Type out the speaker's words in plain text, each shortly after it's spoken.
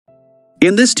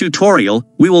In this tutorial,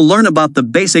 we will learn about the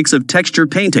basics of texture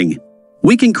painting.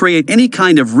 We can create any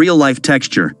kind of real-life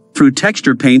texture through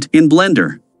texture paint in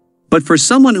Blender. But for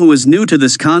someone who is new to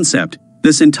this concept,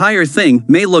 this entire thing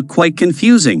may look quite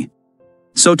confusing.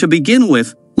 So to begin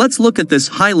with, let's look at this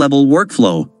high-level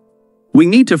workflow. We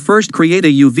need to first create a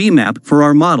UV map for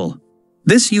our model.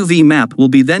 This UV map will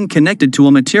be then connected to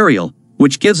a material,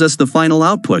 which gives us the final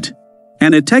output.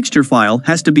 And a texture file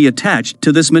has to be attached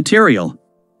to this material.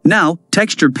 Now,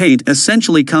 texture paint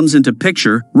essentially comes into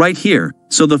picture right here,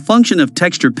 so the function of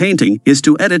texture painting is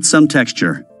to edit some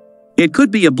texture. It could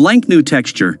be a blank new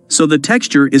texture, so the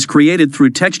texture is created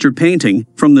through texture painting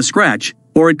from the scratch,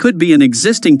 or it could be an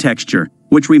existing texture,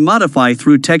 which we modify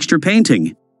through texture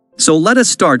painting. So let us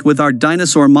start with our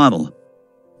dinosaur model.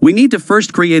 We need to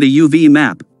first create a UV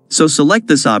map, so select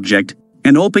this object,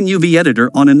 and open UV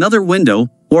Editor on another window,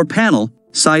 or panel,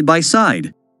 side by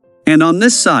side. And on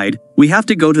this side, we have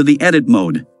to go to the Edit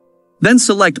mode. Then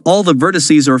select all the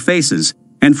vertices or faces,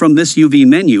 and from this UV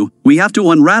menu, we have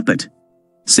to unwrap it.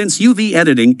 Since UV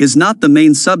editing is not the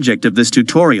main subject of this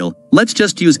tutorial, let's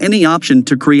just use any option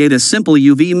to create a simple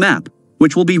UV map,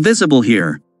 which will be visible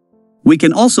here. We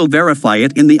can also verify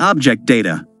it in the object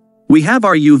data. We have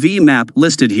our UV map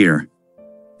listed here.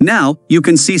 Now, you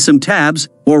can see some tabs,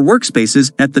 or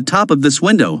workspaces, at the top of this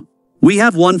window. We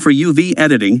have one for UV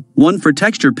editing, one for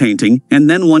texture painting, and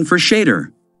then one for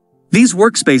shader. These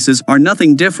workspaces are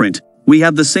nothing different, we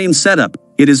have the same setup,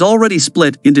 it is already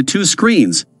split into two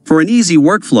screens, for an easy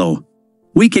workflow.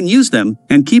 We can use them,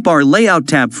 and keep our layout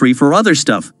tab free for other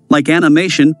stuff, like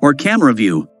animation or camera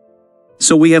view.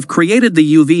 So we have created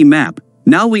the UV map,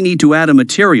 now we need to add a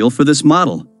material for this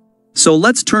model. So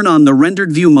let's turn on the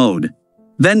rendered view mode.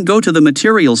 Then go to the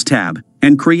Materials tab,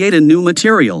 and create a new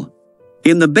material.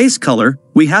 In the base color,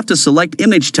 we have to select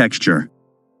Image Texture.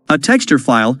 A texture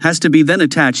file has to be then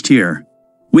attached here.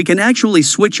 We can actually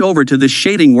switch over to this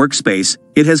shading workspace,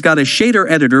 it has got a shader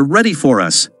editor ready for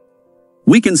us.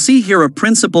 We can see here a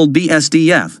principled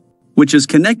BSDF, which is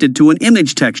connected to an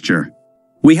image texture.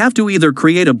 We have to either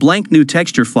create a blank new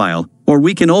texture file, or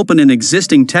we can open an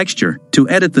existing texture to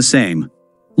edit the same.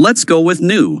 Let's go with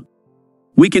new.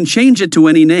 We can change it to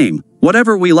any name,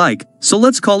 whatever we like, so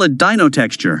let's call it Dino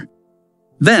Texture.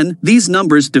 Then, these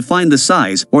numbers define the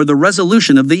size or the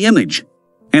resolution of the image.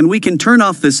 And we can turn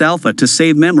off this alpha to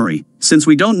save memory, since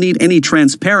we don't need any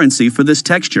transparency for this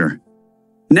texture.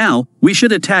 Now, we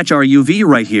should attach our UV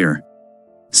right here.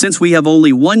 Since we have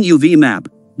only one UV map,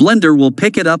 Blender will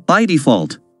pick it up by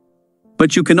default.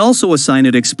 But you can also assign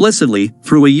it explicitly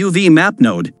through a UV map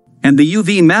node, and the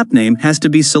UV map name has to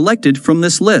be selected from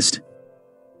this list.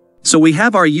 So we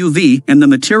have our UV and the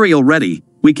material ready,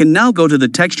 we can now go to the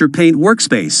Texture Paint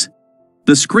workspace.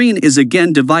 The screen is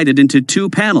again divided into two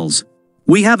panels.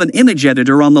 We have an image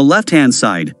editor on the left-hand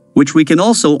side, which we can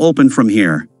also open from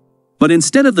here. But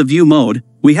instead of the View mode,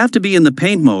 we have to be in the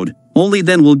Paint mode, only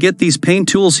then we'll get these paint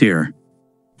tools here.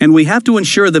 And we have to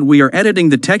ensure that we are editing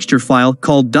the texture file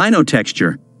called Dino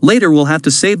Texture. Later we'll have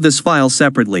to save this file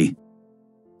separately.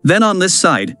 Then on this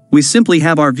side, we simply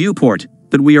have our viewport,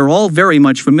 that we are all very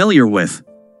much familiar with.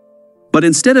 But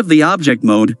instead of the object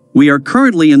mode, we are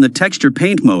currently in the texture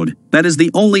paint mode, that is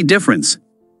the only difference.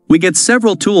 We get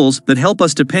several tools that help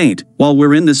us to paint while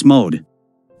we're in this mode.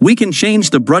 We can change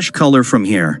the brush color from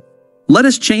here. Let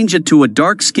us change it to a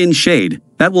dark skin shade,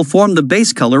 that will form the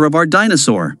base color of our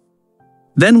dinosaur.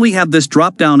 Then we have this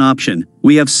drop-down option,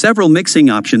 we have several mixing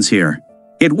options here.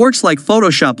 It works like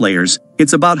Photoshop layers,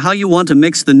 it's about how you want to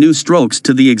mix the new strokes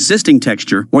to the existing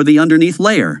texture or the underneath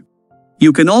layer.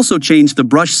 You can also change the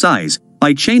brush size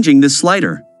by changing this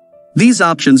slider. These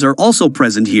options are also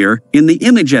present here in the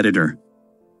image editor.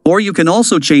 Or you can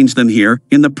also change them here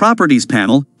in the Properties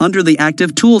panel under the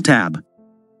Active Tool tab.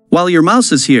 While your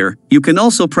mouse is here, you can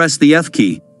also press the F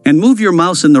key and move your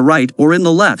mouse in the right or in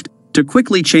the left to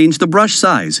quickly change the brush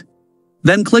size.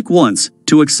 Then click once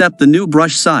to accept the new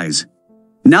brush size.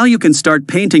 Now you can start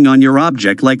painting on your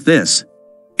object like this.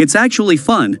 It's actually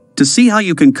fun to see how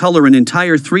you can color an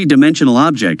entire three-dimensional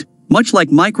object, much like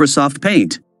Microsoft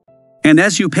Paint. And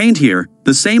as you paint here,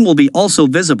 the same will be also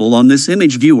visible on this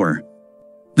image viewer.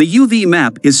 The UV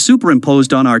map is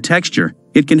superimposed on our texture,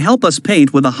 it can help us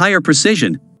paint with a higher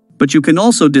precision, but you can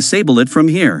also disable it from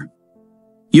here.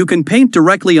 You can paint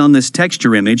directly on this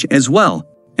texture image as well,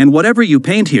 and whatever you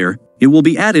paint here, it will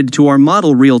be added to our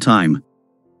model real time.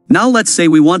 Now let's say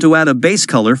we want to add a base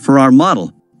color for our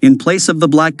model, in place of the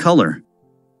black color.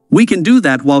 We can do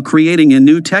that while creating a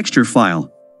new texture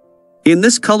file. In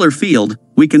this color field,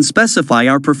 we can specify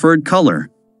our preferred color.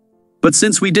 But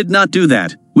since we did not do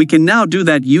that, we can now do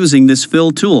that using this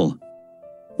fill tool.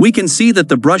 We can see that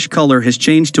the brush color has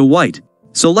changed to white,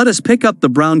 so let us pick up the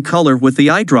brown color with the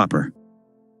eyedropper.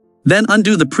 Then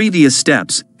undo the previous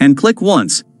steps, and click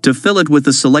once, to fill it with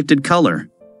the selected color.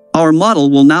 Our model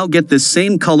will now get this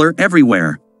same color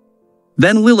everywhere.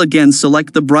 Then we'll again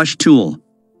select the brush tool.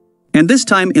 And this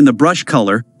time in the brush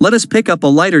color, let us pick up a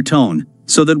lighter tone,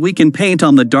 so that we can paint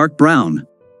on the dark brown.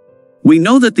 We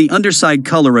know that the underside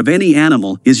color of any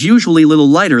animal is usually a little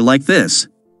lighter like this.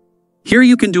 Here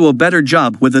you can do a better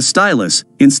job with a stylus,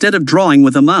 instead of drawing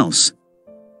with a mouse.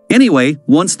 Anyway,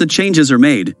 once the changes are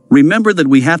made, remember that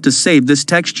we have to save this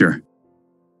texture.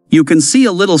 You can see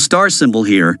a little star symbol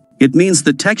here, it means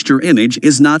the texture image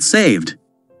is not saved.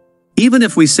 Even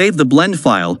if we save the blend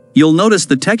file, you'll notice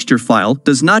the texture file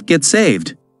does not get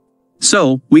saved.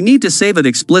 So, we need to save it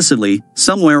explicitly,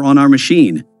 somewhere on our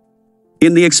machine.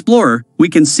 In the Explorer, we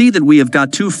can see that we have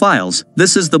got two files,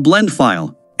 this is the blend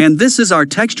file, and this is our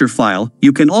texture file.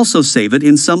 You can also save it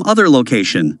in some other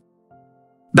location.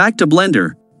 Back to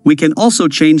Blender, we can also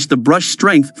change the brush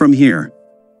strength from here.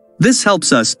 This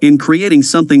helps us in creating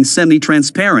something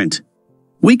semi-transparent.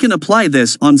 We can apply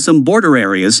this on some border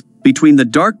areas, between the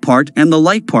dark part and the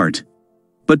light part.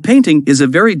 But painting is a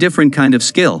very different kind of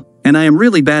skill, and I am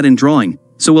really bad in drawing,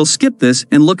 so we'll skip this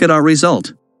and look at our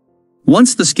result.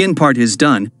 Once the skin part is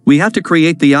done, we have to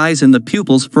create the eyes and the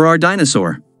pupils for our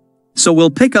dinosaur. So we'll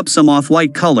pick up some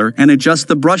off-white color and adjust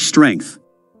the brush strength.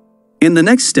 In the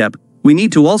next step, we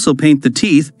need to also paint the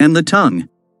teeth and the tongue.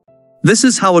 This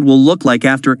is how it will look like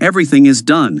after everything is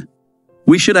done.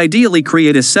 We should ideally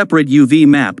create a separate UV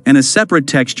map and a separate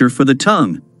texture for the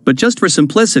tongue, but just for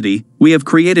simplicity, we have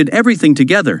created everything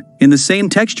together in the same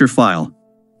texture file.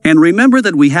 And remember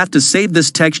that we have to save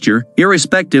this texture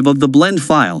irrespective of the blend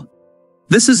file.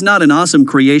 This is not an awesome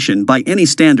creation by any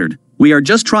standard, we are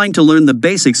just trying to learn the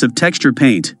basics of texture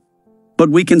paint. But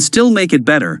we can still make it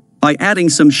better by adding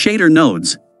some shader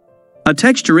nodes. A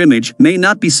texture image may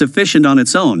not be sufficient on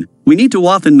its own, we need to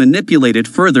often manipulate it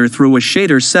further through a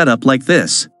shader setup like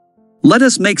this. Let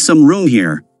us make some room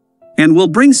here. And we'll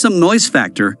bring some noise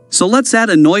factor, so let's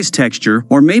add a noise texture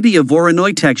or maybe a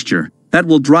Voronoi texture, that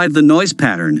will drive the noise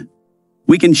pattern.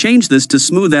 We can change this to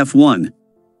smooth F1.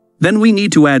 Then we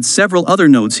need to add several other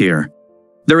nodes here.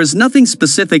 There is nothing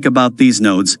specific about these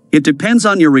nodes, it depends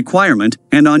on your requirement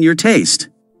and on your taste.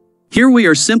 Here we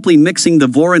are simply mixing the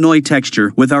Voronoi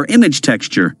texture with our image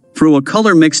texture, through a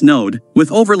color mix node,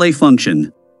 with overlay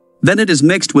function. Then it is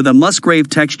mixed with a Musgrave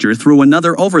texture through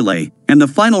another overlay, and the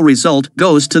final result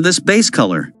goes to this base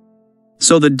color.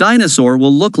 So the dinosaur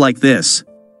will look like this.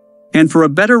 And for a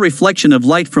better reflection of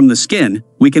light from the skin,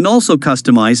 we can also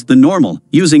customize the normal,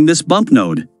 using this bump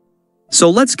node. So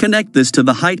let's connect this to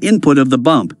the height input of the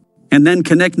bump, and then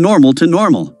connect normal to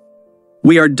normal.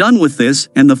 We are done with this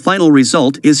and the final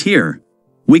result is here.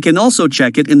 We can also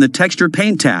check it in the Texture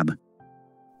Paint tab.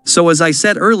 So as I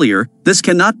said earlier, this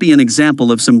cannot be an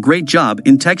example of some great job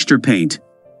in texture paint.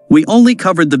 We only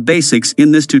covered the basics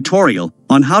in this tutorial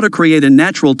on how to create a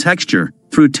natural texture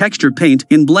through texture paint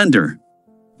in Blender.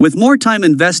 With more time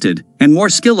invested and more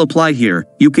skill applied here,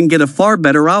 you can get a far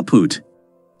better output.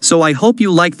 So I hope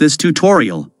you like this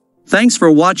tutorial. Thanks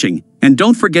for watching, and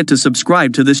don't forget to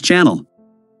subscribe to this channel.